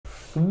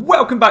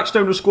Welcome back,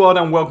 Stoner Squad,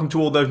 and welcome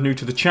to all those new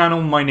to the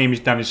channel. My name is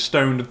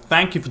DanIsStoned.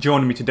 Thank you for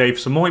joining me today for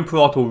some more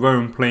Imperator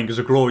Rome playing as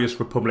a glorious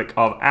Republic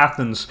of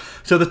Athens.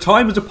 So the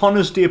time is upon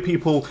us, dear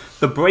people.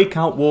 The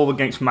breakout war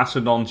against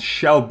Macedon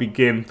shall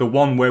begin. The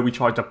one where we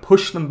try to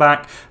push them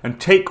back and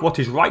take what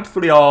is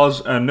rightfully ours,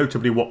 and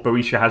notably what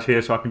Boeotia has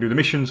here, so I can do the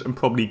missions and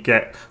probably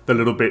get the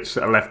little bits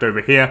that are left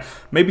over here.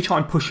 Maybe try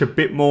and push a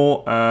bit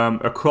more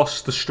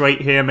across the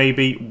strait here,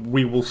 maybe.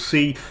 We will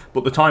see.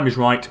 But the time is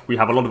right. We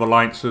have a lot of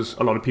alliances.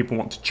 A lot of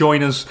people want to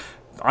join us.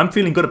 I'm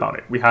feeling good about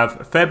it. We have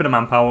a fair bit of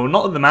manpower,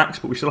 not at the max,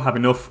 but we still have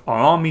enough. Our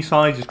army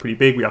size is pretty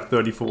big. We have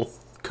 34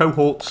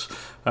 cohorts.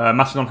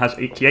 Macedon has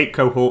 88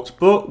 cohorts,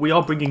 but we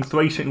are bringing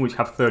Thrace in, which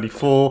have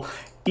 34.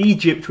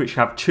 Egypt, which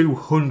have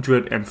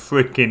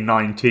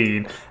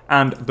 219,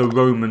 and the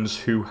Romans,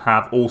 who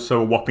have also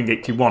a whopping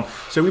 81.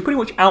 So we pretty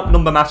much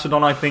outnumber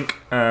Macedon, I think.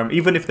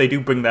 Even if they do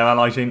bring their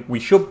allies in,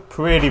 we should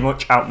pretty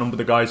much outnumber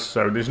the guys,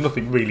 so there's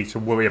nothing really to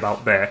worry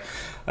about there.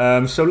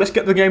 So let's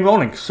get the game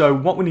rolling. So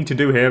what we need to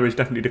do here is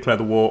definitely declare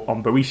the war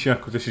on Boeotia,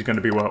 because this is going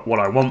to be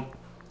what I want.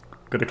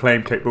 Going to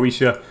claim, take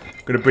Boeotia.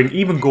 Going to bring,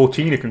 even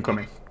Gortina can come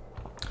in.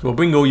 So we'll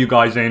bring all you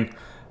guys in.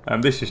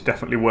 This is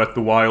definitely worth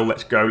the while.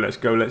 Let's go, let's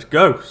go, let's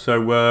go.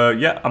 So,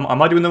 yeah,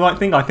 am I doing the right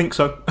thing? I think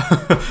so.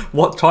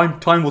 What time?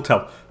 Time will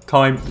tell.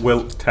 Time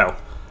will tell.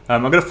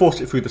 I'm going to force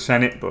it through the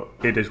Senate, but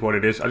it is what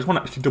it is. I just want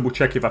to actually double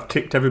check if I've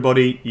ticked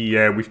everybody.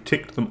 Yeah, we've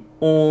ticked them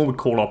all. We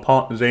call our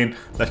partners in.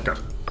 Let's go.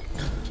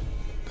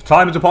 The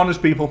time is upon us,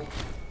 people.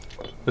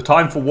 The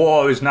time for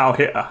war is now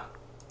here.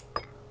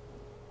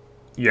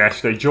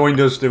 Yes, they joined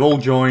us. They've all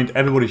joined.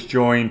 Everybody's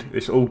joined.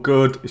 It's all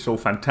good. It's all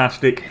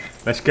fantastic.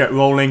 Let's get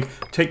rolling.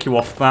 Take you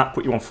off that.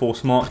 Put you on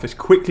force march. Let's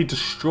quickly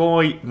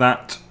destroy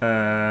that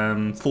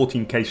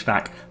 14k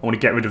stack. I want to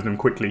get rid of them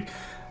quickly.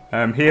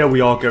 Here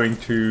we are going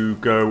to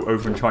go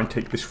over and try and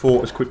take this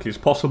fort as quickly as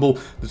possible.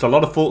 There's a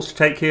lot of forts to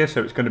take here,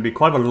 so it's going to be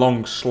quite a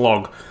long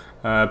slog.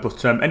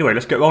 But anyway,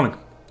 let's get rolling.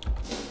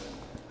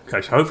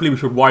 Okay, so hopefully we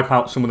should wipe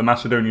out some of the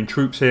Macedonian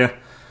troops here.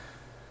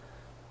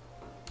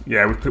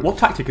 Yeah, what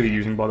tactic are they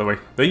using, by the way?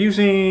 They're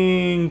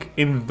using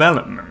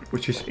envelopment,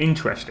 which is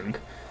interesting.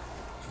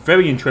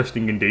 Very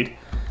interesting indeed.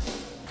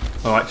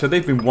 Alright, so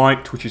they've been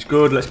wiped, which is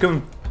good. Let's go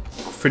and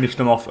finish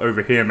them off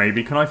over here,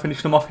 maybe. Can I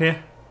finish them off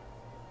here?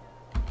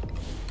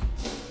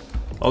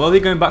 Although they're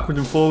going backwards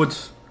and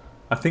forwards,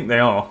 I think they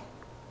are.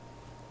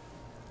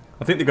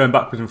 I think they're going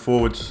backwards and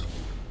forwards.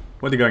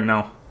 Where are they going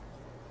now?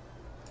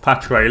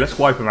 Patre, let's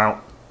wipe them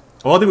out.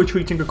 Or are they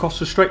retreating across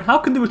the strait? How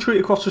can they retreat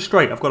across the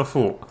strait? I've got a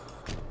fort.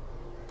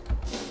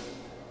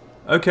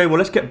 Okay, well,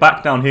 let's get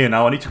back down here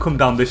now. I need to come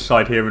down this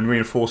side here and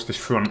reinforce this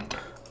front.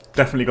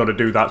 Definitely got to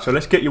do that. So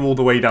let's get you all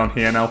the way down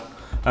here now.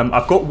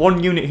 I've got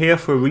one unit here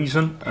for a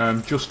reason.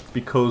 Just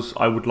because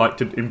I would like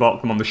to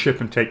embark them on the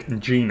ship and take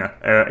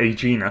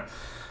Aegina.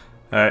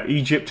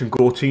 Egypt and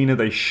Gortina,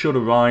 they should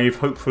arrive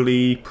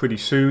hopefully pretty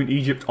soon.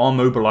 Egypt are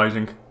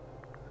mobilizing.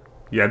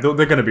 Yeah, they're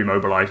going to be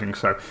mobilizing.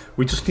 So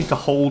we just need to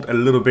hold a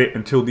little bit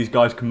until these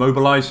guys can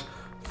mobilize.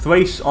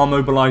 Thrace are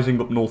mobilizing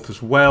up north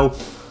as well.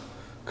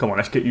 Come on,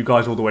 let's get you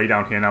guys all the way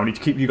down here now. We need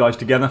to keep you guys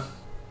together.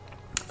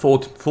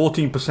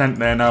 14%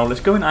 there now. Let's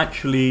go and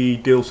actually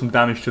deal some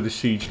damage to the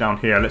siege down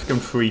here. Let's go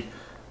and free.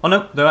 Oh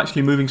no, they're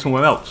actually moving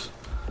somewhere else.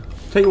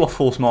 Take you off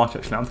force march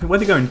actually. I'm thinking, where are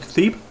they going? To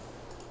Thebes?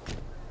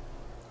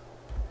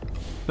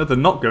 No, they're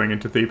not going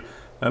into Thebes.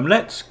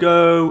 Let's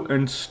go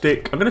and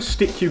stick. I'm going to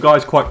stick you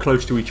guys quite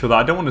close to each other.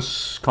 I don't want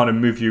to kind of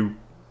move you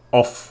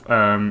off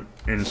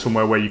in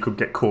somewhere where you could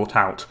get caught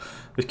out.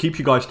 Let's keep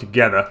you guys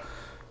together.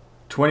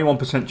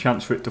 21%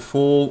 chance for it to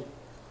fall.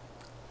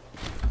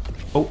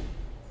 Oh.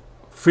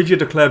 Phrygia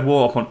declared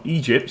war upon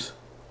Egypt.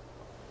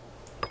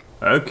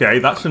 Okay,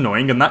 that's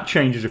annoying, and that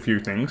changes a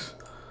few things.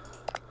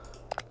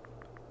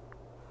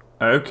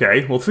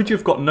 Okay, well, Phrygia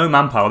have got no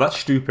manpower. That's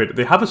stupid.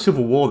 They have a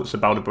civil war that's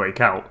about to break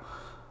out.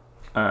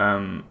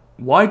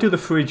 Why do the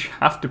Phrygia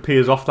have to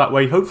piers off that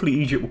way? Hopefully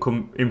Egypt will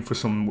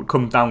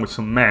come down with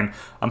some men.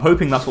 I'm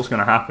hoping that's what's going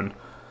to happen.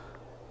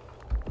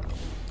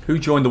 Who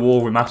joined the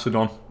war with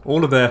Macedon?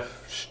 All of their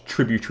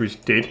tributaries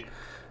did.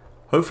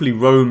 Hopefully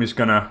Rome is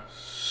going to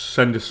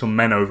send us some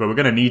men over. We're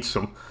going to need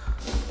some.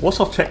 What's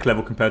our tech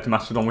level compared to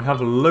Macedon? We have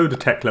a load of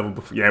tech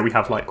level. Yeah, we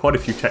have like quite a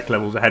few tech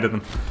levels ahead of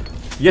them.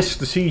 Yes,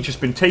 the siege has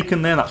been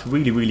taken there. That's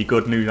really, really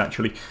good news,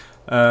 actually.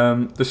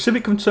 The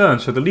civic concern.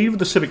 So the leader of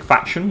the civic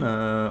faction,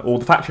 or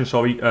the faction,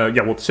 sorry.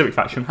 Yeah, well, the civic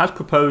faction has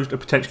proposed a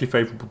potentially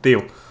favourable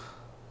deal.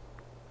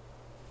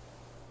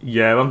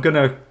 Yeah, I'm going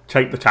to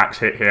take the tax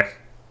hit here.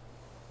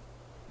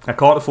 I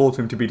can't afford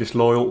him to be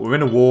disloyal. We're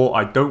in a war.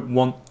 I don't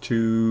want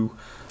to...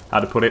 How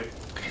to put it?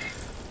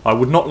 I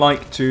would not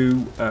like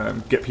to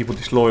get people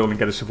disloyal and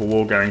get a civil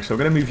war going. So I'm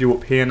going to move you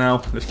up here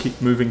now. Let's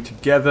keep moving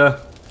together.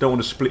 Don't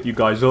want to split you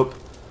guys up.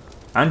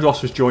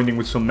 Andros is joining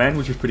with some men,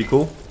 which is pretty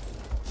cool.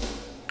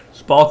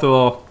 Sparta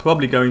are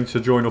probably going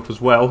to join up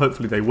as well.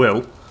 Hopefully they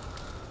will.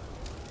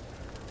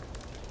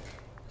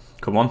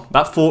 Come on.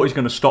 That fort is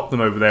going to stop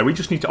them over there. We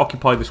just need to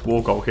occupy this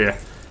war goal here.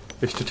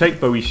 It's to take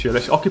Boeotia.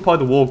 Let's occupy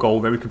the war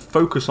goal, then we can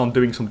focus on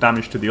doing some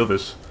damage to the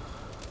others.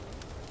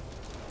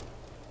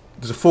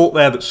 There's a fort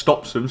there that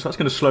stops them, so that's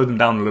going to slow them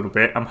down a little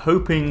bit. I'm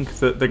hoping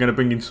that they're going to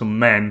bring in some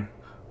men.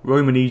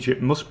 Rome and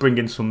Egypt must bring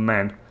in some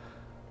men.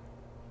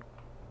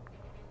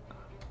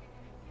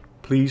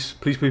 Please,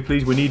 please, please,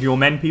 please, we need your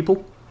men,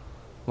 people.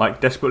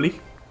 Like,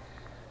 desperately.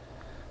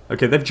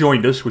 Okay, they've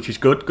joined us, which is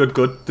good, good,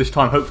 good. This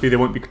time, hopefully, they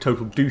won't be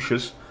total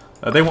douches.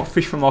 They want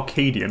fish from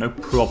Arcadia, no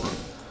problem.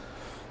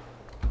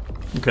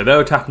 Okay,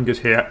 they're attacking us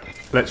here.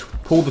 Let's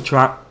pull the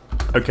trap.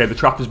 Okay, the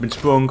trap has been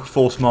sprung.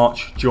 Force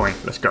march, join.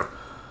 Let's go.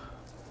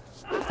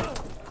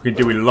 We can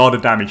do a lot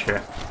of damage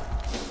here.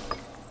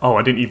 Oh,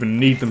 I didn't even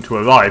need them to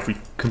arrive. We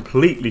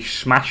completely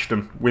smashed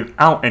them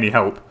without any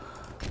help.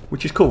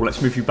 Which is cool.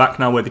 Let's move you back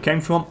now where they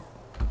came from.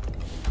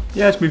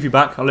 Yeah, let's move you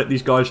back. I'll let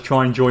these guys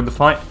try and join the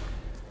fight.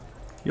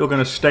 You're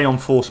going to stay on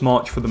force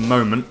march for the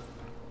moment.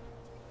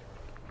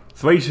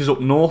 Thrace is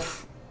up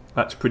north.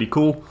 That's pretty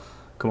cool.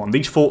 Come on,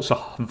 these forts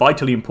are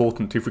vitally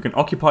important. If we can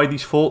occupy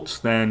these forts,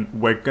 then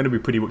we're going to be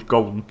pretty much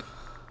golden.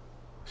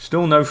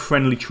 Still no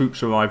friendly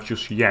troops arrived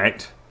just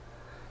yet.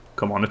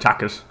 Come on,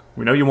 attack us.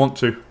 We know you want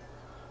to.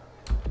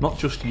 Not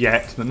just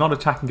yet. They're not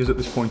attacking us at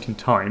this point in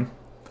time.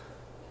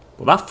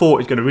 But that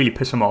fort is going to really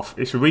piss them off.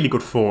 It's a really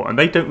good fort, and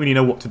they don't really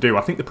know what to do.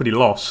 I think they're pretty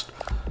lost.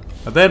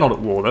 They're not at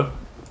war, though.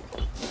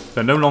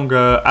 They're no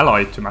longer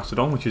allied to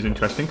Macedon, which is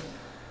interesting.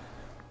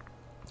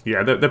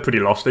 Yeah, they're pretty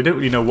lost. They don't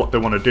really know what they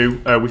want to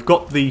do. We've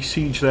got the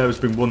siege there has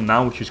been won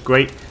now, which is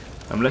great.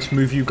 Let's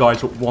move you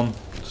guys up one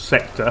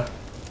sector.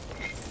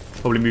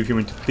 Probably move you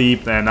into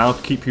Thebes there now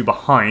to keep you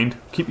behind.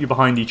 Keep you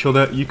behind each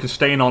other. You can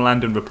stay in our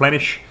land and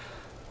replenish.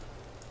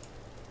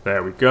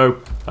 There we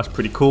go. That's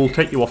pretty cool.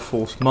 Take you off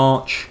force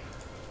march.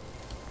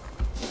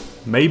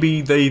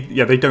 Maybe they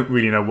don't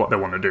really know what they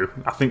want to do.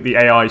 I think the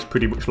AI is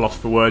pretty much lost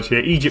for words here.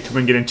 Egypt are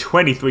bringing in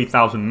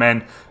 23,000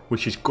 men,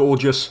 which is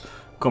gorgeous.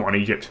 Come on,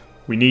 Egypt.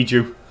 We need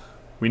you.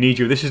 We need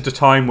you. This is the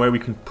time where we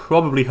can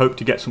probably hope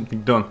to get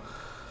something done.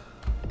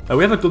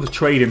 We haven't done the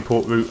trade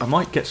import route. I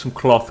might get some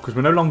cloth because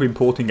we're no longer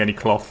importing any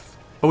cloth.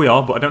 Oh, we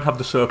are, but I don't have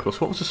the surplus.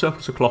 What was the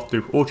surplus of cloth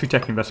do? Orchard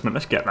tech investment.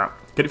 Let's get that.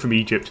 Get it from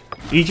Egypt.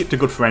 Egypt are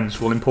good friends.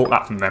 We'll import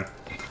that from them.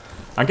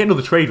 And get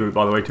another trade route,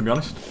 by the way, to be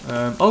honest.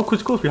 Oh, of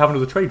course we have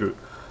another trade route.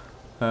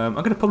 I'm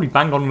going to probably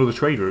bang on another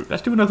trade route.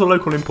 Let's do another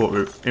local import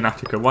route in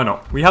Attica. Why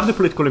not? We have the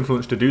political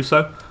influence to do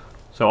so.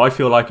 So I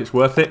feel like it's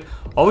worth it.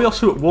 Are we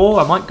also at war?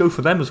 I might go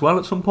for them as well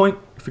at some point.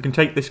 If we can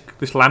take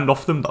this land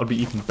off them, that would be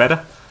even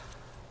better.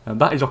 And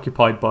that is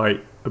occupied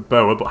by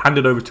Boa, but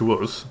handed over to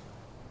us.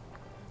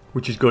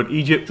 Which is good.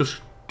 Egypt,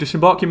 just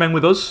disembark your men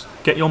with us.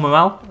 Get your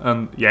morale.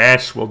 And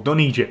yes, well done,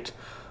 Egypt.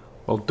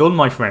 Well done,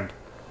 my friend.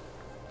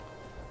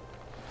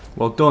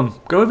 Well done.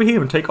 Go over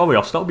here and take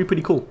Orios. That would be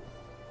pretty cool.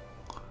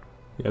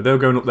 Yeah, they're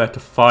going up there to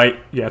fight.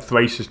 Yeah,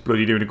 Thrace is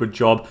bloody doing a good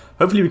job.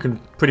 Hopefully we can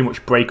pretty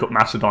much break up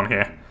Macedon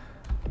here.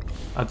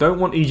 I don't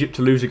want Egypt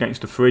to lose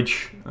against the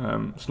Phrygia.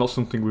 It's not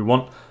something we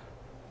want.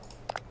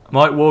 Am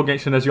I at war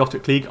against the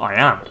Nesiotic League? I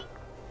am.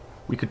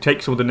 We could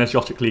take some of the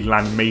Nesiotic League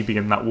land maybe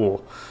in that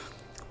war.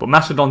 But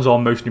Macedon's our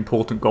most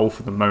important goal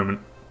for the moment.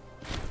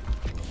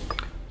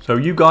 So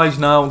you guys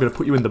now, I'm going to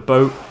put you in the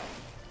boat.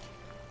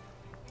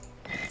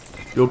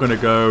 You're going to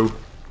go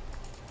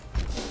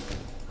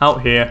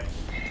out here.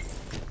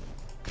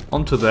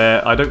 Onto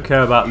there. I don't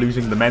care about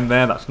losing the men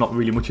there. That's not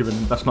really much of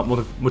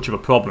a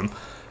problem.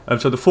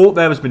 So the fort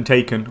there has been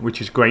taken, which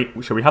is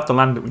great. So we have the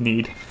land that we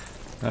need.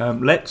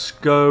 Let's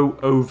go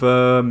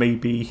over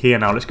maybe here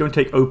now. Let's go and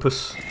take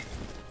Opus.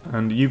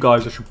 And you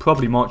guys, I should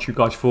probably march you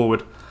guys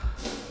forward.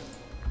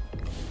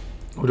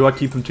 Or do I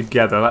keep them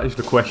together? That is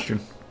the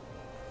question.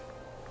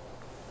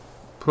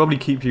 Probably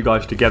keep you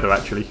guys together,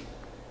 actually.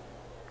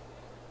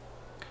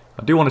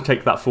 I do want to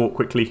take that fort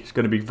quickly. It's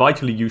going to be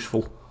vitally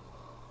useful.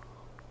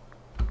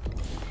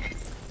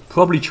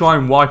 Probably try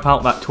and wipe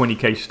out that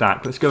 20k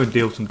stack. Let's go and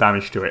deal some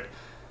damage to it.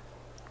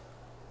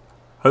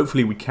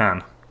 Hopefully we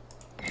can.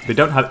 They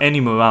don't have any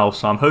morale,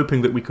 so I'm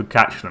hoping that we could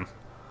catch them.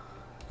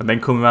 And then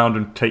come around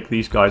and take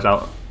these guys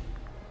out.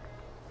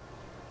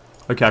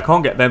 Okay, I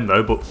can't get them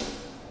though, but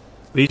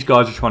these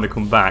guys are trying to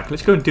come back.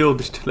 Let's go and deal with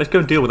this. Let's go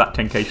and deal with that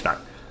 10k stack.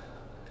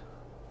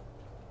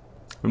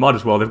 We might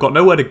as well. They've got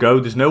nowhere to go.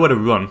 There's nowhere to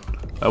run.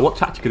 What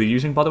tactic are they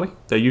using, by the way?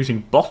 They're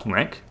using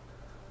bottleneck.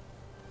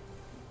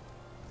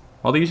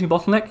 Are they using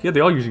bottleneck? Yeah, they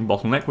are using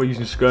bottleneck. We're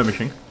using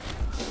skirmishing.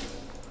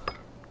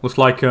 Looks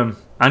like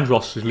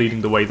Andros is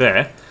leading the way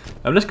there.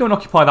 Let's go and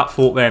occupy that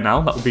fort there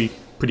now. That would be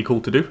pretty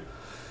cool to do.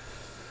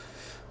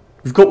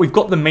 We've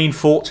got the main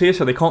forts here,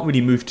 so they can't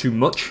really move too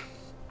much.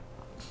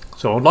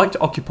 So I'd like to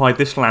occupy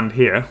this land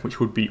here, which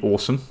would be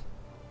awesome.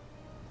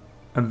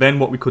 And then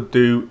what we could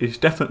do is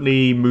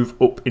definitely move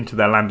up into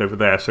their land over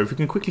there. So if we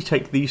can quickly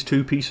take these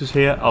two pieces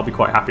here, I'll be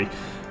quite happy.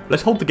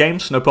 Let's hold the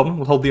games, no problem.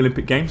 We'll hold the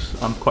Olympic Games.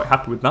 I'm quite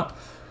happy with that.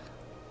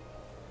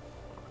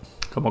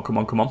 Come on, come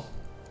on, come on.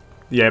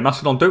 Yeah,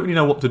 Macedon don't really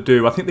know what to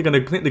do. I think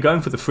they're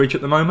going for the Phrygia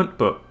at the moment,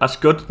 but that's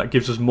good. That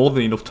gives us more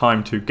than enough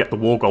time to get the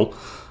war goal,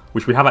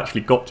 which we have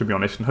actually got, to be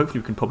honest, and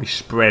hopefully we can probably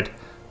spread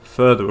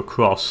further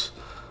across.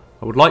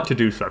 I would like to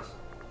do so.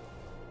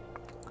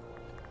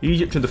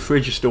 Egypt and the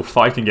Phrygia are still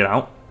fighting it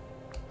out.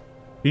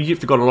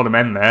 Egypt have got a lot of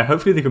men there.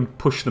 Hopefully they can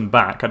push them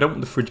back. I don't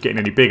want the Phrygia getting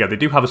any bigger. They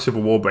do have a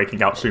civil war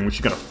breaking out soon, which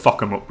is going to fuck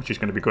them up, which is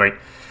going to be great.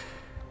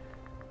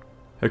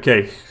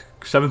 Okay,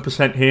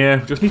 7% here.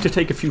 Just need to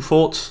take a few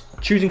forts.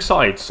 Choosing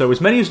sides. So as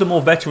many as the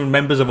more veteran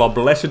members of our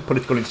blessed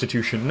political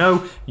institution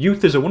know,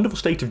 youth is a wonderful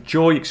state of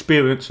joy,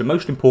 experience, and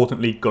most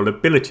importantly,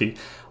 gullibility.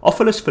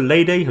 Ophilus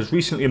Philaide has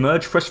recently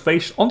emerged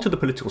fresh-faced onto the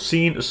political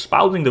scene,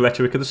 espousing the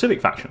rhetoric of the civic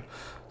faction.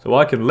 So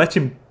I can let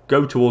him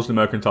go towards the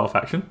mercantile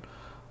faction,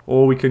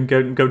 or we can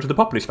go to the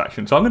populist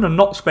faction. So I'm going to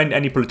not spend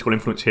any political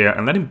influence here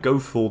and let him go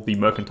for the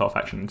mercantile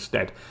faction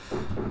instead.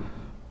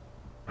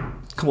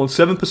 Come on,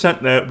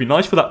 7% there. It'd be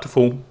nice for that to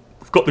fall.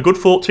 We've got the good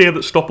forts here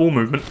that stop all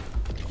movement.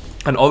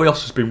 And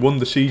Orios has been won.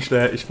 The siege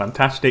there is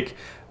fantastic.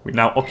 We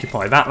now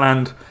occupy that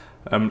land.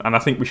 And I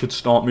think we should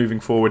start moving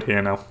forward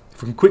here now.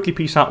 If we can quickly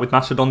peace out with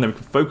Macedon, then we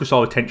can focus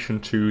our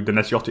attention to the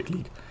Nesiotic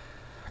League.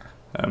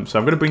 So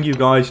I'm going to bring you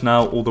guys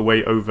now all the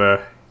way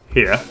over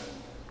here.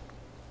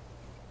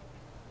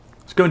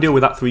 Let's go and deal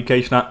with that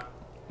 3k snack.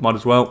 Might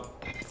as well.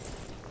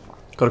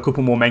 Got a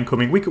couple more men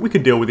coming. We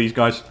can deal with these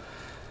guys.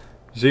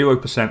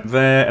 0%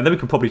 there. And then we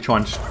can probably try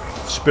and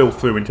spill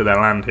through into their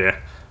land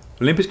here.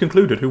 Olympus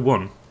concluded. Who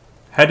won?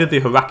 Head of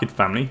the Heracid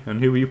family.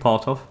 And who are you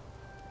part of?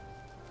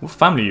 What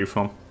family are you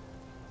from?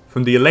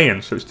 From the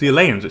Eleans. So it's the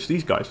Eleans. It's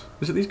these guys.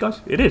 Is it these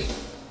guys? It is.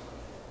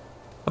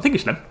 I think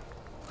it's them.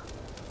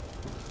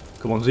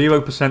 Come on,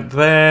 0%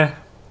 there.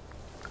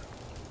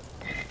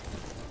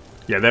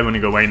 Yeah, they're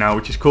running away now,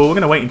 which is cool. We're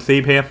going to wait in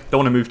Thebe here. Don't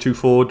want to move too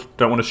forward.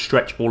 Don't want to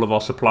stretch all of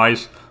our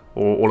supplies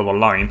or all of our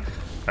line.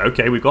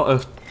 Okay, we've got a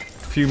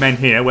few men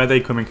here. Where are they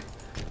coming?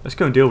 Let's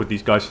go and deal with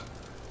these guys.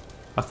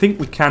 I think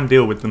we can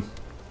deal with them.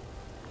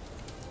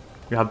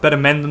 We have better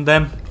men than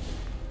them.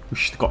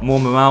 We've got more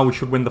morale. We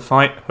should win the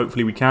fight.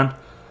 Hopefully we can.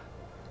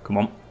 Come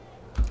on.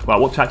 Well,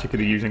 what tactic are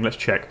they using? Let's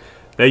check.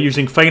 They're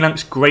using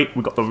phalanx. Great.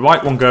 We've got the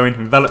right one going.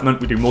 Envelopment.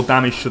 We do more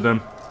damage to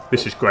them.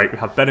 This is great. We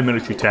have better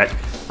military tech.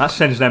 That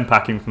sends them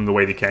packing from the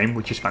way they came,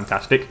 which is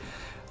fantastic.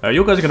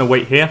 You guys are going to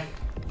wait here,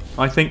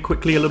 I think,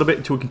 quickly a little bit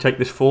until we can take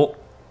this fort,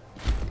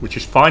 which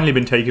has finally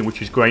been taken,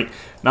 which is great.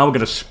 Now we're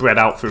going to spread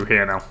out through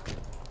here now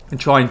and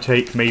try and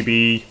take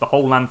maybe the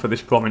whole land for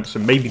this province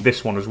and maybe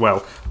this one as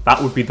well.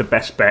 That would be the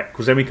best bet,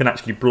 because then we can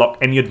actually block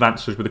any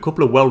advances with a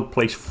couple of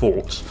well-placed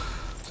forts.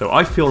 So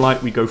I feel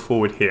like we go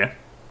forward here.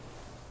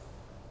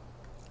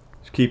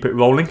 Let's keep it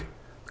rolling.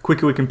 The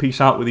quicker we can peace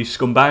out with these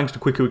scumbags, the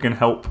quicker we can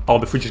help. Oh,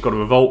 the Phrygia's got a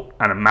revolt,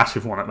 and a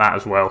massive one at that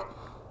as well.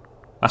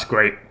 That's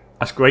great.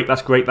 That's great,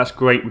 that's great, that's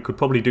great. We could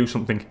probably do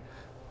something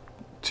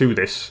to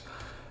this.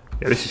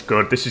 Yeah, this is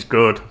good, this is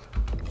good.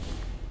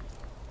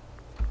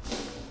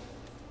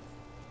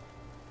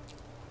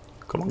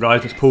 Come on,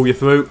 guys, let's pull you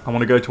through. I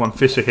want to go to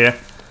Amphissa here.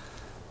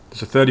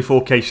 There's a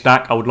 34k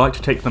stack. I would like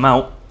to take them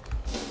out,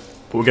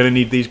 but we're going to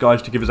need these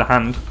guys to give us a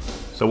hand.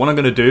 So what I'm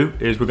going to do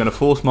is we're going to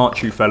force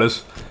march you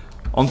fellas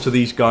onto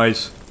these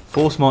guys.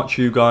 Force march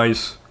you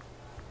guys.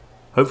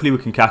 Hopefully we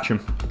can catch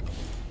them.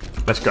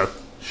 Let's go.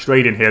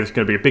 Straight in here. There's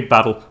going to be a big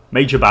battle.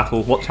 Major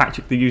battle. What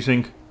tactic they're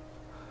using?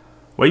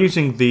 We're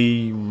using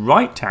the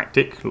right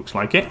tactic. Looks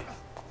like it.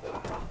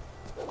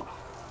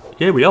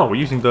 Yeah, we are. We're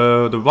using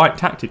the right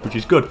tactic, which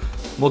is good.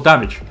 More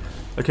damage.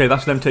 Okay,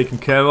 that's them taken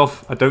care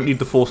of. I don't need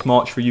the force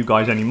march for you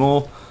guys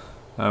anymore.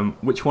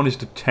 Which one is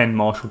the 10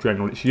 Marshal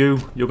General? It's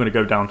you. You're going to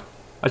go down.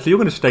 Actually, you're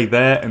going to stay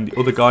there, and the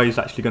other guy is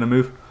actually going to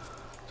move.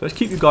 So let's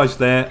keep you guys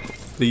there.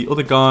 The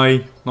other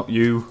guy, not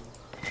you.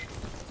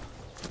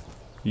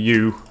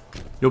 You.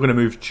 You're going to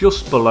move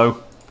just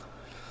below.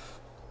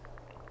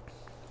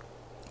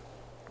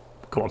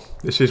 Come on.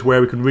 This is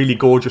where we can really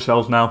gorge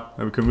ourselves now.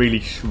 And we can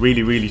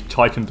really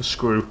tighten the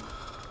screw.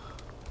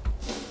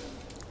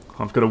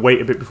 I'm going to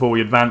wait a bit before we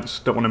advance.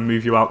 Don't want to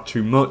move you out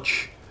too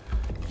much.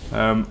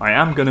 I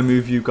am going to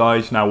move you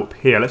guys now up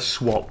here. Let's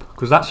swap.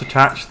 Because that's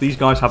attached. These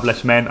guys have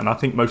less men. And I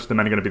think most of the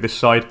men are going to be this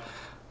side.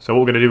 So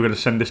what we're going to do, we're going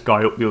to send this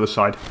guy up the other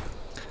side.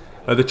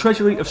 The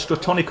treasury of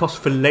Stratonicos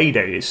Philaide.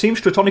 It seems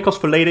Stratonicos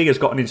Philaide has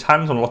gotten his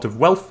hands on a lot of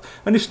wealth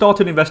and has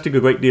started investing a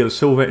great deal of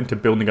silver into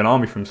building an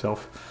army for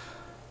himself.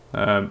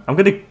 I'm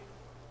going to...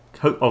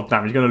 Oh,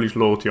 damn, he's going to lose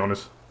loyalty on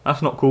us.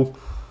 That's not cool.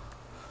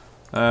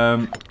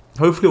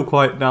 Hopefully he'll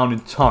quiet down in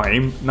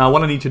time. Now,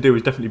 what I need to do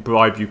is definitely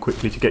bribe you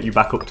quickly to get you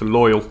back up to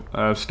loyal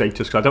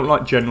status, because I don't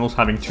like generals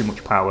having too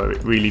much power.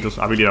 It really does.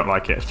 I really don't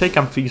like it. Let's take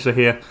Amphissa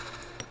here.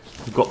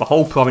 We've got the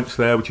whole province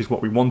there, which is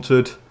what we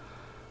wanted.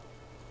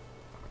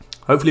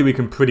 Hopefully we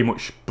can pretty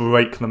much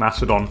break the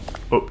Macedon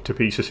up to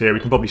pieces here. We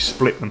can probably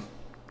split them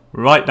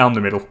right down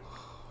the middle.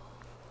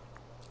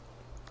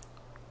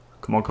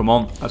 Come on, come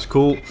on. That's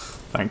cool.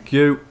 Thank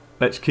you.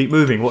 Let's keep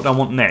moving. What do I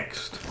want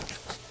next?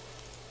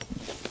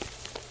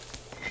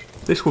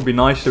 This would be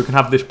nice, so we can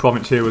have this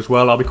province here as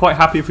well. I'll be quite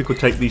happy if we could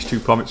take these two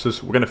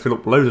provinces. We're going to fill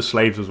up loads of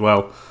slaves as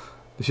well.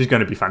 This is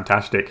going to be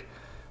fantastic.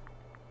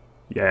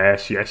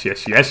 Yes, yes,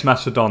 yes, yes,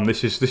 Macedon.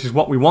 This is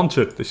what we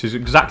wanted. This is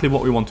exactly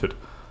what we wanted.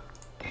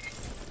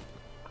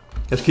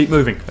 Let's keep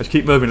moving. Let's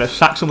keep moving. Let's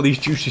sack some of these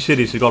juicy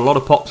cities. They've got a lot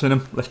of pops in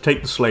them. Let's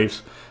take the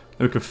slaves.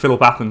 Then we can fill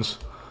up Athens.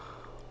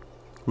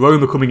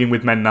 Rome are coming in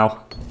with men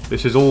now.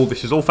 This is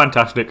all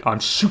fantastic. I'm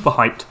super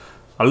hyped.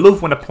 I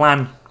love when a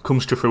plan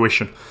comes to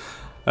fruition.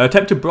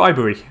 Attempted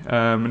bribery.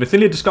 An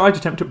Athenian disguised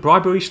attempt at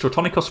bribery.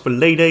 Stratonicos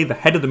Philede, the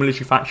head of the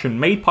military faction,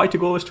 made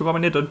Pythagoras to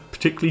Romanid a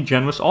particularly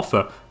generous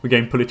offer. We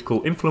gain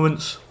political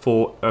influence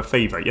for a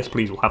favour. Yes,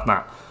 please, we'll have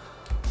that.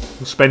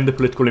 We'll spend the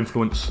political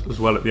influence as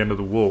well at the end of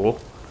the war.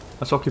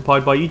 That's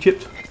occupied by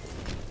Egypt.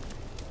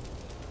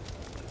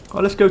 Oh,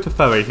 let's go to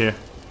Pherae here.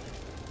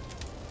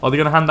 Are they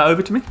going to hand that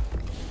over to me?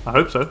 I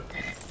hope so.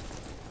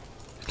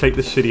 Let's take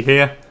this city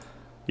here.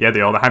 Yeah,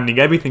 they are. They're handing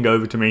everything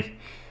over to me.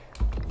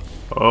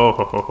 Oh,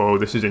 ho, ho, ho,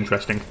 this is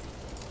interesting.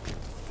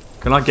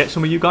 Can I get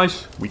some of you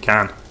guys? We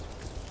can.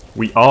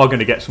 We are going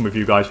to get some of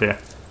you guys here.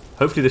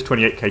 Hopefully this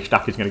 28k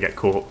stack is going to get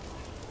caught.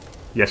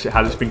 Yes, it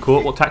has. It's been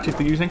caught. What tactic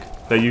they're using?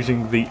 They're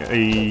using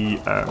the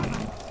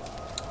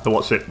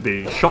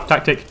shock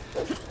tactic.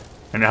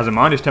 And it has a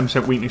minus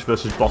 10% weakness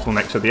versus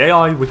bottleneck. So the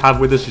AI we have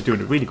with us is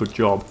doing a really good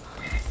job.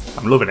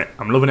 I'm loving it.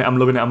 I'm loving it. I'm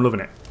loving it. I'm loving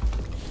it.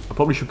 I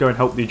probably should go and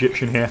help the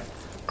Egyptian here.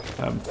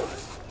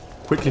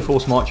 Quickly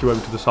force march you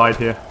over to the side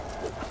here.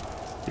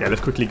 Yeah,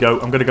 let's quickly go.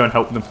 I'm going to go and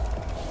help them.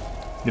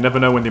 You never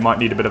know when they might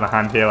need a bit of a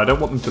hand here. I don't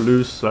want them to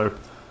lose, so...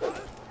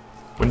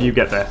 When do you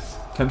get there?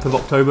 10th of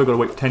October, got to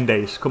wait 10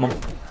 days. Come on.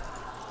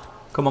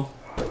 Come on.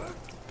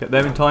 Get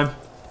there in time.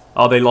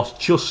 Oh, they lost.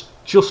 Just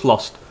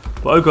lost.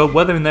 But oh god,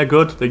 weather in there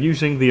good. They're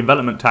using the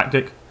envelopment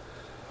tactic.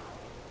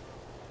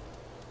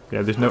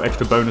 Yeah, there's no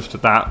extra bonus to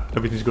that.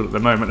 Everything's good at the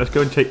moment. Let's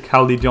go and take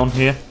Chaldidion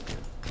here.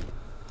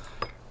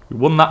 We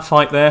won that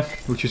fight there,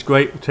 which is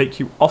great. We'll take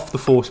you off the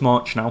force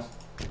march now.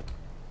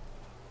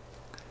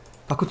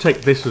 If I could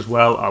take this as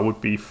well, I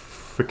would be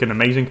freaking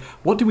amazing.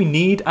 What do we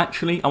need,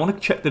 actually? I want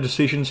to check the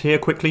decisions here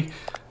quickly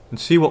and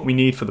see what we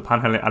need for the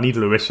Panhellenic. I need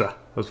Larissa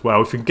as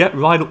well. If we can get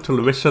right up to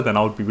Larissa, then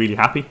I would be really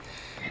happy.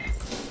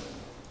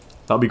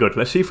 That'll be good.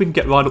 Let's see if we can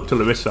get right up to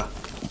Larissa.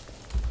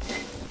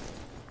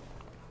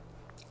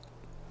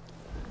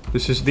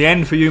 This is the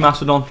end for you,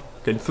 Macedon.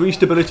 Getting 3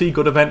 stability,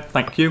 good event,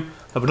 thank you.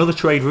 Have another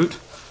trade route.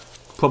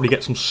 Probably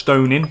get some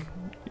stone in,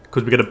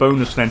 because we get a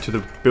bonus then to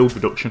the build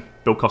reduction.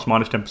 Build cost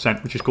minus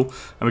 10%, which is cool.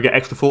 And we get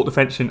extra fort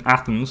defense in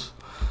Athens.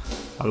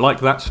 I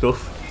like that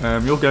stuff.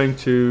 You're going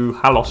to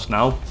Halos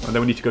now, and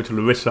then we need to go to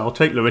Larissa. I'll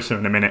take Larissa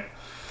in a minute.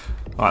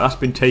 Alright, that's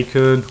been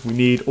taken. We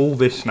need all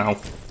this now.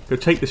 Go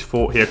take this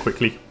fort here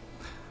quickly.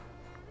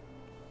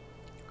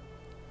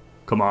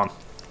 Come on.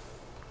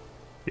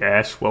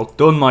 Yes, well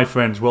done, my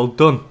friends, well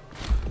done.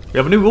 We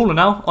have a new ruler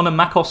now on a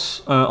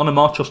Marchos to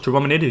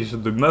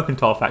Romanides, the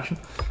mercantile faction.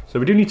 So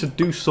we do need to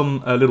do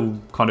some little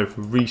kind of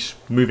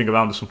moving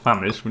around to some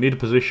families. We need a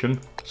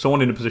position,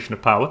 someone in a position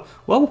of power.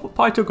 Well, we'll put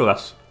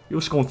Pythagoras. You're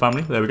a Scorn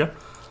family, there we go.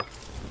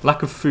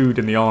 Lack of food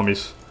in the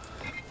armies.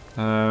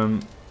 Yeah,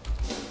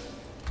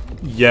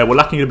 we're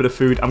lacking a bit of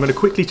food. I'm going to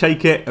quickly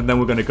take it and then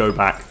we're going to go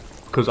back.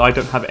 Because I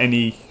don't have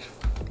any...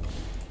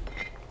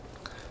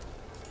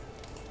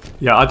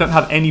 Yeah, I don't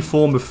have any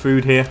form of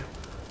food here.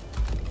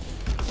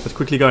 Let's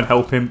quickly go and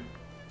help him.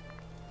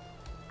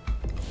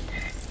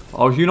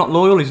 Oh, are you not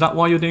loyal? Is that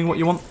why you're doing what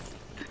you want?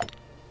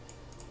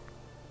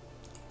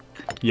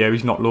 Yeah,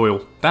 he's not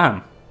loyal.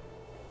 Damn.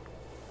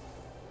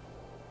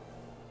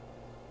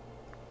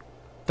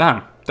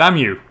 Damn. Damn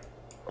you.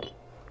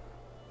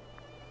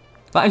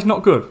 That is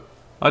not good.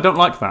 I don't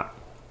like that.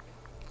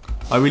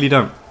 I really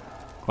don't.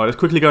 Right, let's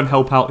quickly go and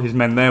help out his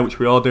men there, which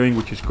we are doing,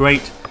 which is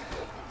great.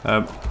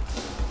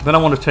 Then I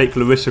want to take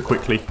Larissa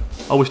quickly.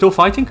 Oh, we're still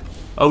fighting?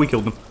 Oh, we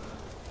killed them.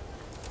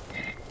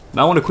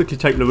 Now I want to quickly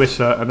take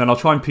Larissa, and then I'll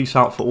try and peace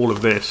out for all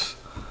of this.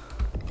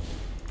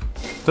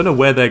 Don't know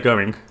where they're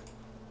going.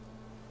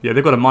 Yeah,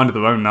 they've got a mind of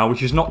their own now,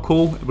 which is not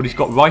cool, but he's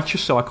got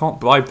righteous, so I can't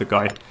bribe the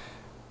guy.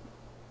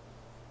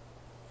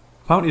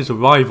 Apparently he's a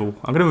rival.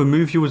 I'm going to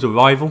remove you as a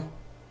rival.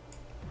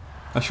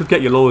 I should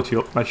get your loyalty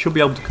up. I should be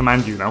able to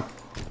command you now.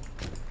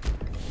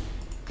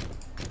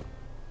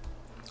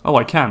 Oh,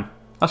 I can.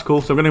 That's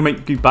cool. So I'm going to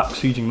make you back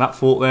sieging that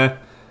fort there.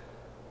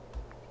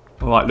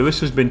 Alright,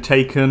 Larissa's been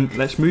taken.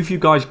 Let's move you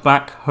guys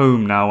back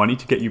home now. I need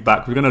to get you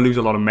back. We're going to lose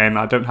a lot of men.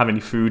 I don't have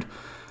any food.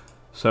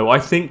 So I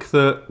think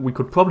that we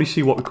could probably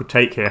see what we could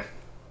take here.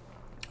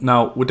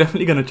 Now, we're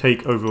definitely going to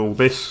take over all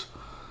this.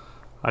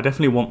 I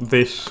definitely want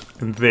this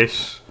and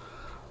this.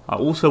 I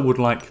also would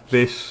like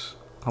this.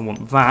 I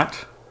want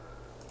that.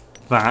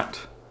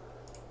 That.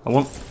 I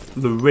want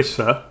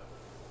Larissa.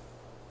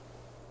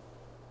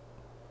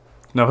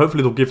 Now,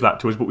 hopefully they'll give that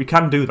to us, but we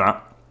can do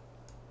that.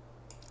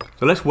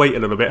 So let's wait a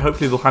little bit.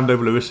 Hopefully they'll hand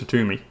over Larissa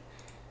to me.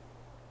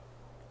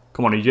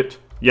 Come on, Egypt.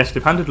 Yes,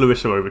 they've handed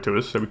Larissa over to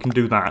us, so we can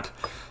do that.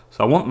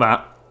 So I want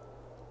that.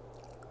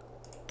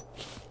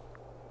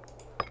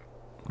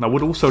 And I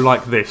would also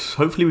like this.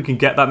 Hopefully we can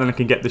get that, then I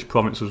can get this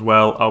province as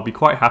well. I'll be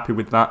quite happy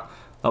with that.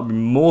 That'll be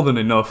more than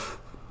enough.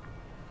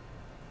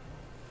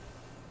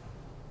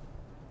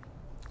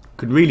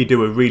 Could really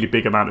do a really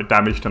big amount of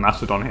damage to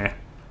Macedon here.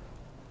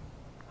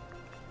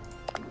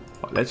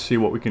 Right, let's see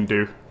what we can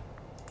do.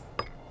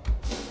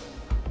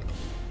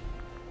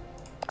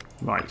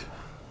 Right.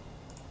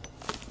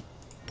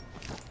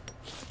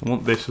 I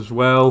want this as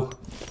well.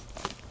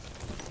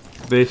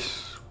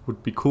 This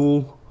would be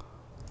cool.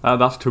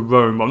 That's to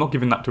Rome. I'm not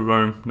giving that to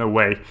Rome. No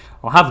way.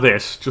 I'll have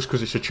this just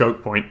because it's a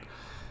choke point.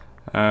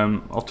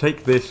 I'll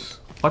take this.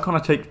 Why can't I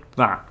take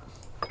that?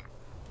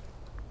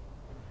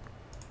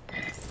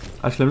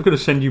 Actually, I'm going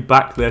to send you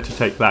back there to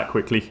take that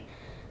quickly.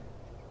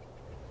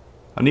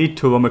 I need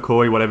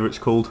Turamikoi, whatever it's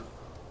called.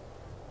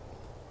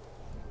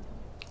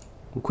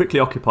 We'll quickly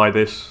occupy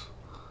this.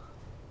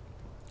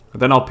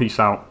 And then I'll peace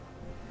out.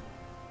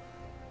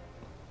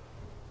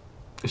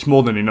 It's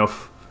more than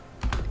enough.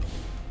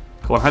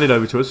 Come on, hand it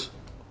over to us.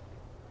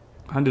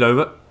 Hand it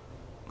over.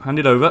 Hand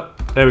it over.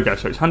 There we go,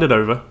 so it's handed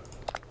over.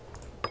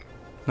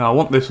 Now I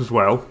want this as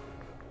well.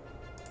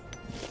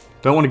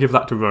 Don't want to give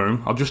that to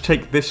Rome. I'll just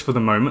take this for the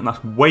moment.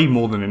 That's way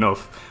more than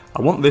enough.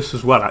 I want this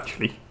as well,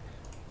 actually.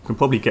 I can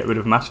probably get rid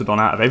of Macedon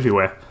out of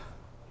everywhere.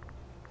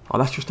 Oh,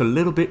 that's just a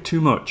little bit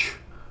too much.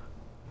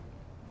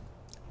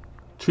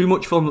 Too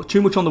much on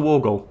the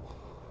war goal.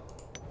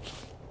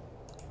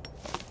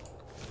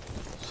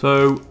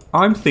 So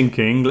I'm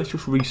thinking, let's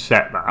just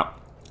reset that.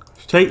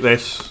 Let's take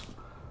this.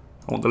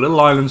 I want the little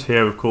islands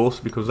here, of course,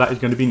 because that is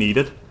going to be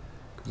needed.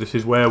 Because this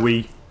is where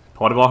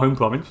part of our home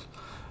province.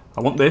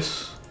 I want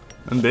this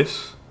and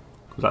this,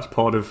 because that's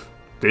part of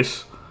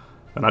this.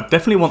 And I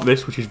definitely want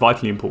this, which is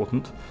vitally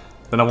important.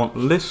 Then I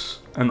want this,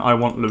 and I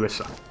want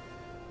Larissa.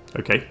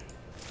 Okay.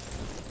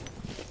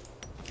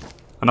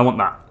 And I want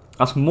that.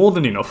 That's more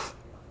than enough.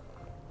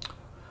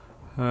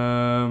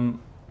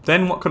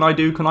 Then what can I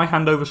do? Can I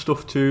hand over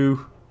stuff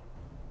to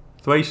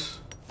Thrace?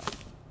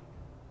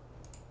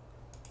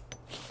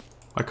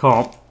 I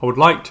can't. I would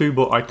like to,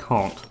 but I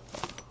can't.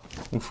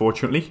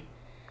 Unfortunately.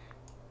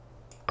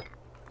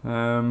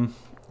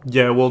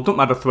 Yeah, well, don't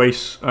matter,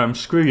 Thrace.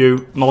 Screw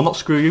you. No, not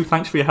screw you.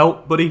 Thanks for your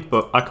help, buddy,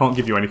 but I can't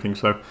give you anything,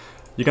 so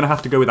you're going to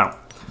have to go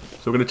without.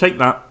 So we're going to take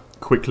that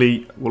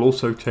quickly. We'll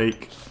also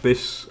take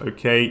this.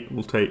 Okay,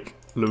 we'll take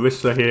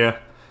Larissa here.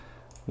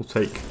 We'll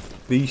take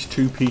these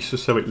two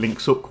pieces so it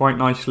links up quite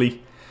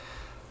nicely.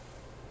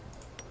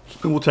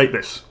 And we'll take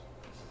this.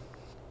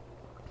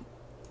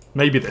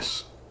 Maybe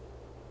this.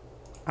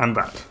 And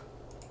that.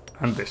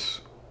 And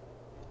this.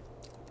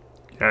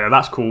 Yeah,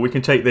 that's cool. We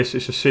can take this.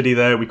 It's a city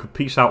there. We could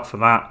peace out for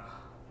that.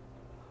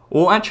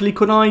 Or actually,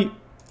 could I...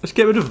 Let's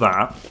get rid of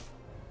that.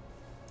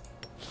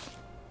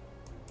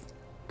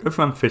 Go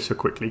for Amphissa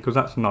quickly, because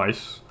that's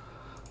nice.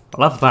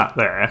 I'll have that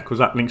there, because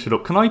that links it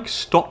up. Can I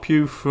stop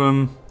you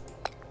from...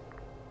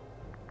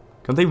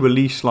 Can they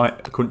release,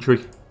 like, a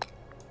country?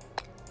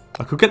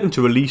 I could get them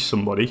to release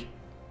somebody.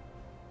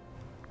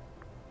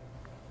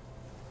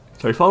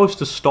 So if I was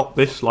to stop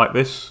this like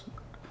this,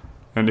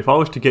 and if I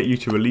was to get you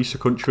to release a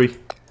country...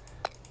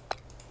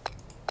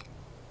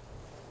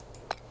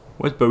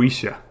 Where's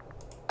Boeotia?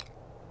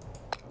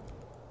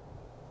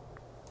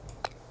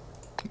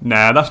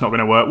 Nah, that's not going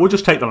to work. We'll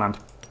just take the land.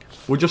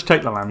 We'll just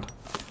take the land.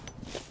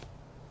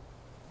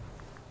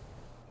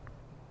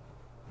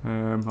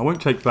 I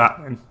won't take that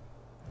then.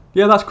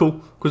 Yeah, that's cool.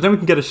 Because then we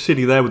can get a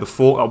city there with a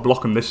fort. I'll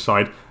block on this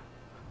side,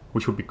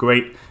 which would be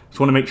great. Just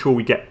want to make sure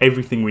we get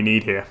everything we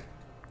need here.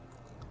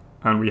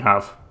 And we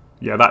have.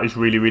 Yeah, that is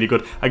really, really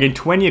good. Again,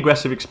 20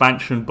 aggressive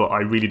expansion, but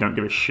I really don't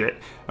give a shit.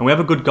 And we have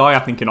a good guy, I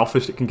think, in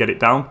office that can get it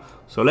down.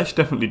 So let's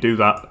definitely do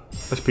that.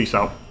 Let's peace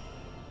out.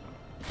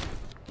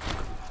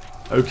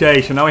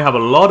 Okay, so now we have a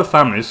lot of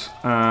families.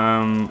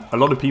 A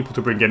lot of people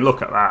to bring in.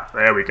 Look at that.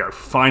 There we go.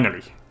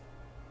 Finally.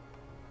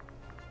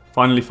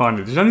 Finally.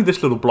 There's only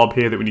this little blob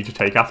here that we need to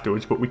take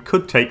afterwards, but we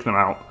could take them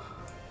out.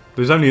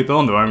 They're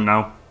on their own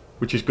now,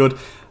 which is good.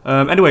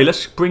 Anyway,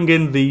 let's bring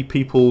in the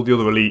people, the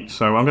other elite.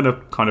 So I'm going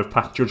to kind of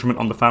pass judgment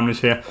on the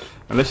families here.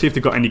 And let's see if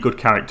they've got any good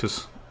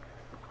characters.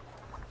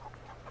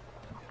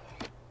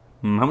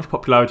 How much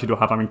popularity do I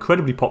have? I'm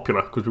incredibly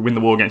popular because we win the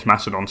war against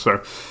Macedon.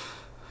 So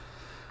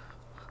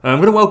I'm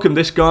going to welcome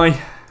this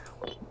guy.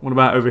 What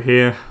about over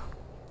here?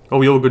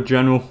 Oh, you're a good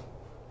general.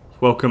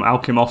 Welcome,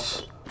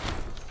 Alkimos.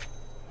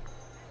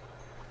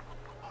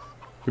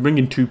 We bring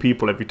in 2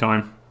 people every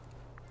time.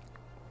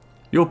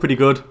 You're pretty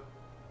good.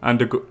 And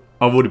a good...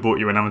 I've already brought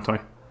you in, haven't I?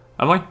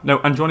 Have I? No,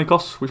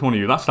 Andronikos? Which one are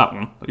you? That's that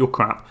one. You're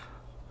crap.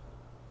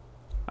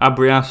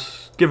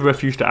 Abrias. Give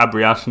refuge to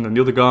Abrias. And then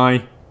the other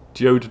guy,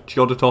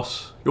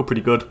 Geodatos. You're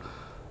pretty good.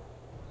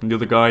 And the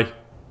other guy,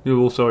 you're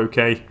also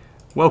okay.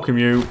 Welcome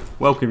you.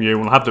 Welcome you.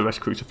 We'll have the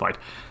rest crucified.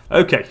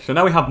 Okay, so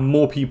now we have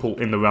more people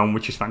in the realm,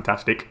 which is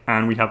fantastic.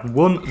 And we have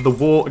won the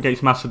war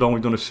against Macedon.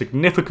 We've done a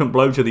significant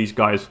blow to these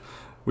guys,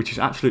 which is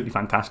absolutely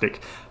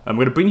fantastic. I'm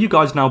going to bring you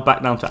guys now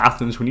back down to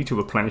Athens. We need to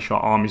replenish our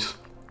armies.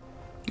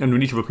 And we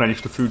need to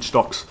replenish the food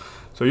stocks.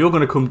 So you're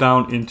going to come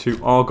down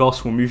into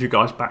Argos. We'll move you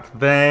guys back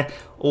there.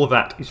 All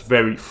that is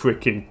very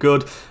freaking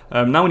good.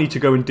 Now we need to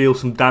go and deal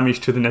some damage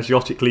to the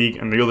Nesiotic League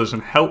and the others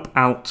and help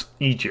out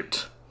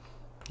Egypt.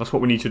 That's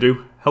what we need to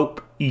do.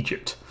 Help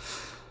Egypt.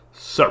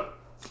 So,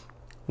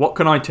 what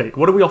can I take?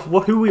 What are we off?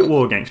 Who are we at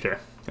war against here?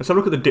 Let's have a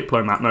look at the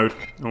diplomat mode.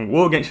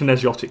 War against the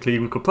Nesiotic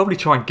League. We could probably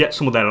try and get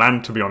some of their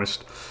land, to be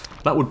honest.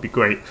 That would be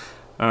great.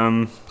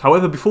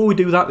 However, before we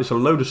do that, there's a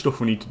load of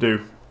stuff we need to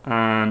do.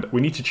 And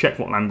we need to check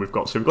what land we've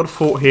got. So we've got a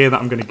fort here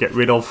that I'm going to get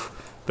rid of,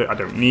 that I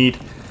don't need.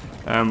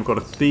 We've got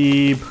a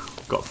Thebe,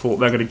 we've got a fort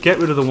there. I'm going to get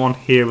rid of the one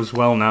here as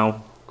well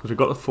now, because we've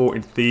got the fort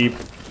in Thebe.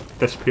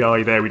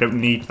 Despi there, we don't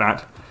need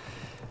that.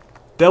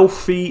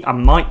 Delphi, I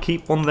might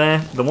keep one there.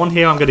 The one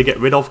here I'm going to get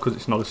rid of because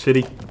it's not a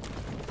city.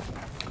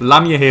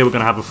 Lamia here, we're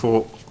going to have a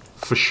fort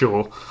for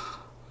sure.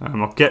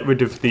 I'll get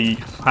rid of the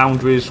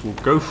foundries. We'll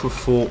go for a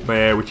fort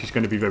there, which is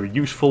going to be very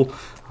useful.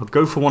 I'll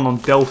go for one on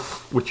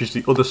Delph, which is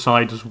the other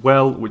side as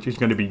well, which is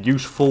going to be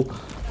useful.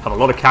 Have a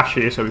lot of cash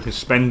here, so we can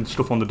spend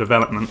stuff on the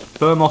development.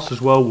 Thermos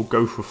as well, we'll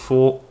go for a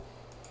fort.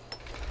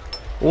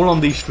 All on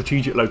these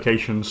strategic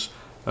locations.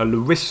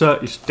 Larissa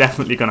is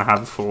definitely going to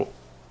have a fort.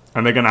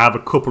 And they're going to have a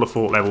couple of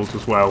fort levels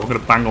as well. We're going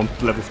to bang on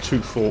level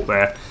 2 fort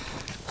there.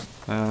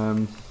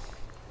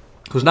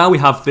 Because now we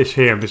have this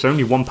here, and there's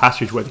only one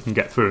passage where they can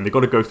get through, and they've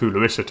got to go through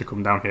Larissa to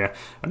come down here.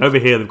 And over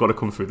here, they've got to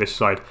come through this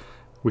side,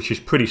 which is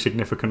pretty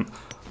significant.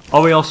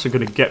 Orios are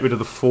going to get rid of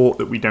the fort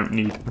that we don't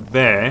need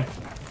there.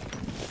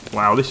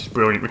 Wow, this is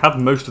brilliant. We have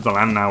most of the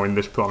land now in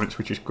this province,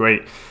 which is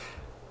great.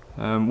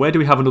 Where do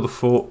we have another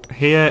fort?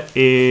 Here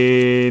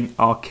in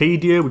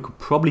Arcadia. We could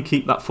probably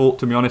keep that fort,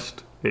 to be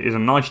honest. It is a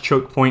nice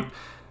choke point,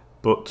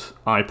 but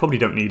I probably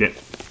don't need it.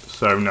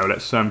 So, no,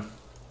 let's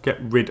get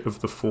rid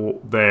of the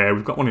fort there.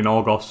 We've got one in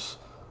Argos,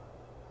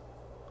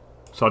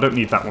 so I don't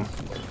need that one.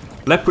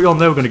 Leprion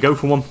there, we're going to go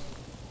for one.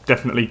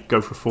 Definitely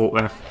go for a fort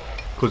there,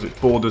 because it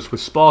borders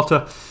with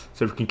Sparta,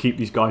 so we can keep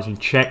these guys in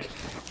check.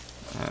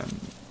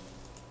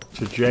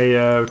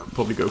 Tegea, we could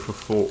probably go for a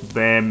fort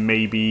there,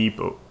 maybe,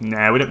 but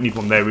nah, we don't need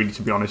one there, really,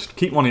 to be honest.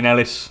 Keep one in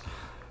Ellis.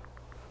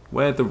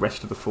 Where are the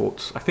rest of the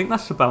forts? I think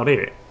that's about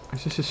it.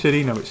 Is this a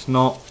city? No, it's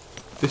not.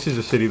 This is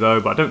a city,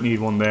 though, but I don't need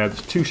one there.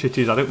 There's 2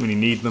 cities. I don't really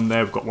need them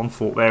there. We've got 1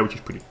 fort there, which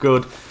is pretty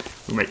good.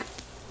 We make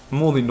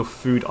more than enough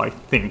food, I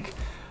think.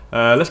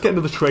 Let's get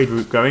another trade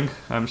route going.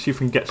 See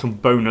if we can get some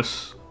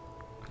bonus.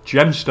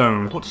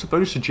 Gemstone. What does the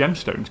bonus of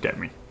gemstones get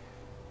me?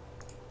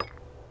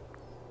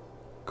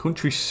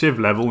 Country civ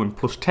level and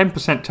plus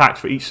 10% tax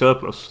for each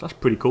surplus. That's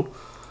pretty cool.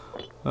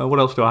 What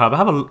else do I have? I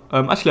have a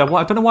actually,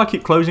 I don't know why I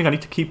keep closing. I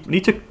need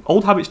to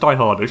old habits die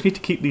hard. I just need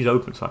to keep these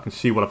open so I can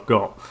see what I've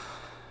got.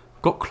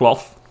 I've got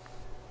cloth.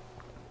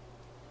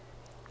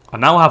 I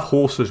now have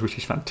horses, which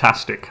is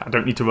fantastic. I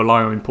don't need to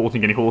rely on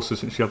importing any horses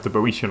since you have the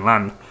Boeotian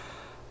land.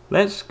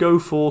 Let's go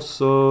for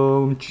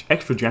some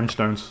extra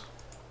gemstones.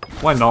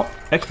 Why not?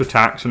 Extra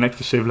tax and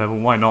extra civ level.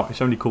 Why not?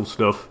 It's only cool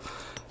stuff.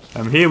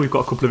 Here we've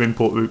got a couple of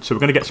import routes, so we're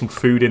going to get some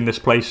food in this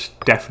place,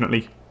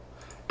 definitely.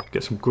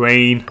 Get some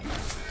grain.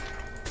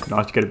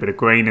 Nice to get a bit of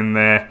grain in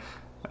there.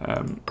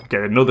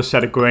 Get another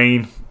set of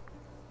grain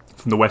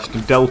from the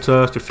Western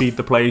Delta to feed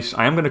the place.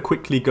 I am going to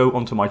quickly go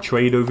onto my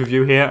trade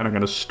overview here, and I'm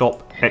going to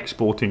stop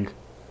exporting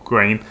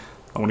grain.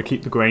 I want to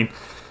keep the grain.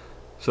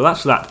 So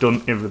that's that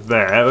done over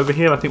there. Over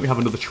here I think we have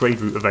another trade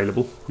route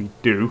available. We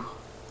do.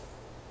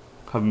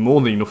 Have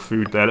more than enough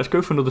food there. Let's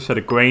go for another set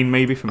of grain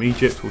maybe from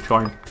Egypt. We'll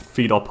try and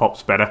feed our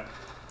pops better.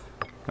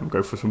 And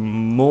go for some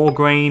more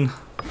grain.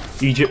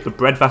 Egypt, the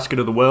breadbasket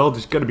of the world,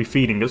 is going to be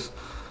feeding us.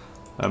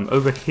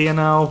 Over here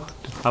now,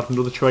 have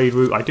another trade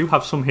route. I do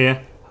have some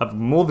here. Have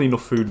more than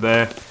enough food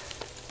there.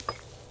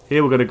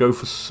 Here we're going to go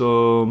for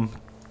some...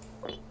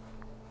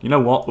 You know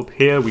what? Up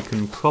here we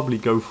can probably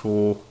go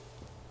for...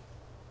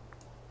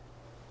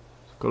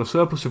 Got a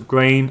surplus of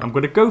grain. I'm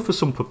going to go for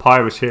some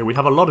papyrus here. We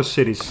have a lot of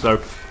cities, so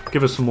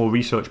give us some more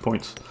research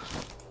points.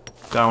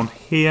 Down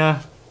here.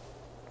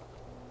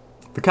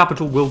 The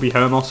capital will be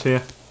Hermos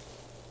here.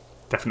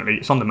 Definitely.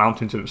 It's on the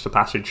mountains and it's the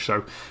passage,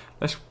 so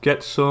let's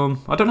get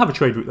some... I don't have a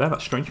trade route there,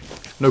 that's strange.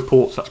 No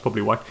ports, that's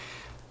probably why.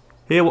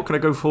 Here, what can I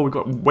go for? We've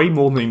got way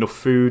more than enough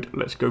food.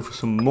 Let's go for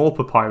some more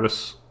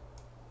papyrus.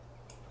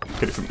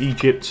 Get it from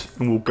Egypt,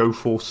 and we'll go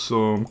for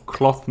some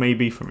cloth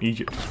maybe from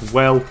Egypt as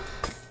well.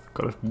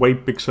 Got a way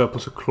big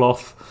surplus of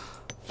cloth.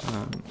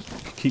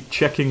 Keep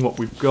checking what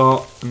we've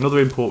got. Another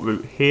import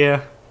route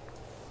here.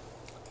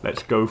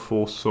 Let's go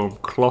for some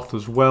cloth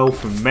as well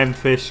from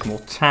Memphis. More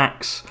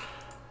tax.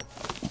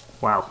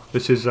 Wow,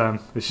 this is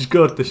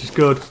good. This is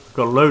good.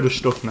 Got a load of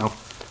stuff now.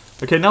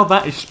 Okay, now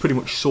that is pretty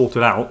much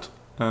sorted out.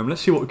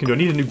 Let's see what we can do. I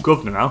need a new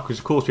governor now, because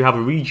of course we have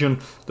a region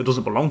that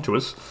doesn't belong to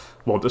us.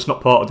 Well, that's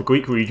not part of the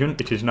Greek region.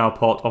 It is now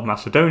part of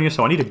Macedonia,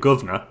 so I need a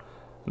governor.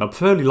 And I'd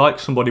fairly like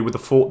somebody with a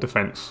fort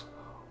defense.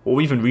 Or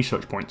even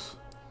research points.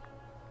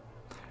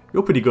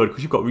 You're pretty good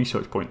because you've got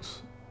research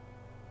points.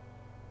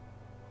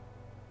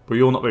 But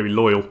you're not very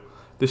loyal.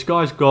 This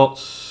guy's got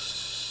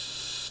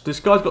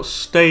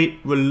state,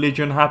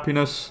 religion,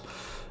 happiness.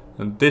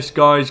 And this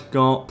guy's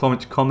got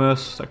province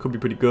commerce. That could be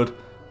pretty good.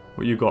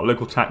 What you got?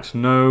 Local tax,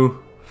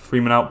 no.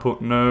 Freeman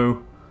output,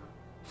 no.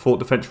 Fort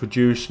defense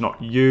reduced,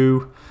 not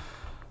you.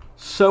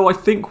 So I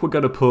think we're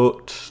going to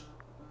put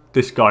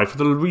this guy for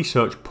the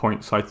research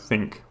points, I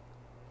think.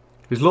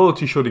 His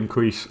loyalty should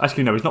increase.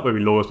 Actually, no, he's not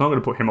very loyal, so I'm not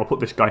going to put him. I'll put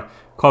this guy.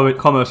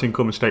 Commerce,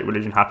 income, and state,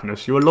 religion,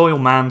 happiness. You're a loyal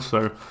man,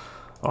 so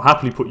I'll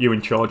happily put you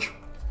in charge.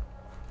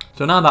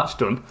 So now that's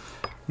done.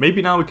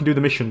 maybe now we can do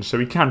the missions. So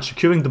we can.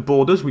 Securing the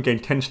borders, we gain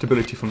 10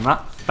 stability from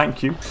that.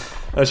 Thank you.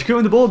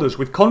 Securing the borders.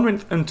 With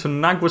Corinth and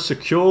Tanagra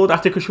secured,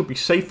 Attica should be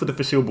safe for the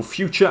foreseeable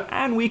future,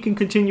 and we can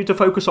continue to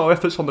focus our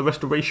efforts on the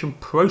restoration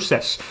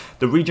process.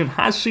 The region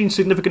has seen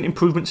significant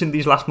improvements in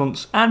these last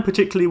months, and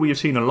particularly we have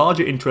seen a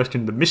larger interest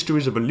in the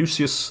mysteries of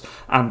Eleusis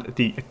and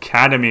the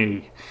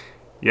Academy.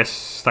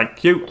 Yes,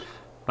 thank you.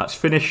 That's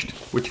finished,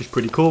 which is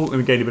pretty cool, and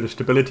we gain a bit of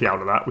stability out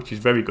of that, which is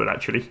very good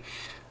actually.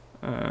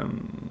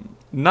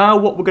 Now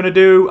what we're going to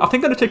do, I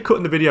think I'm going to take a cut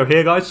in the video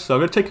here, guys. So I'm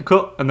going to take a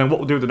cut, and then what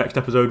we'll do in the next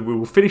episode, we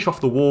will finish off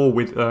the war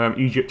with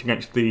Egypt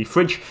against the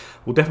Phrygia.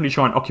 We'll definitely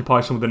try and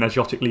occupy some of the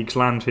Nesiotic League's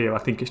land here. I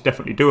think it's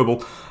definitely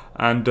doable.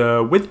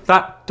 And with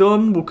that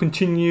done, we'll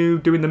continue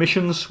doing the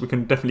missions. We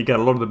can definitely get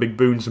a lot of the big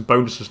boons and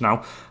bonuses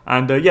now.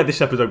 And yeah,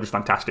 this episode was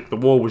fantastic. The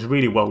war was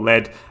really well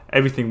led.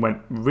 Everything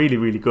went really,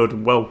 really good.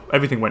 And well,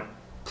 everything went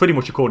pretty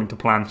much according to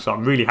plan, so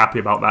I'm really happy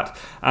about that.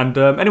 And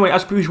anyway,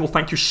 as per usual,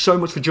 thank you so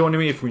much for joining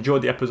me. If you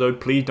enjoyed the episode,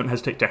 please don't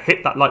hesitate to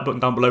hit that like button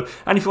down below.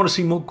 And if you want to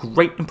see more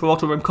great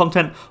Imperator Rome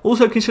content,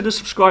 also consider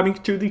subscribing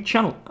to the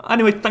channel.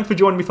 Anyway, thanks for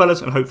joining me,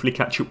 fellas, and hopefully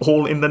catch you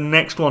all in the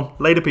next one.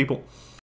 Later, people.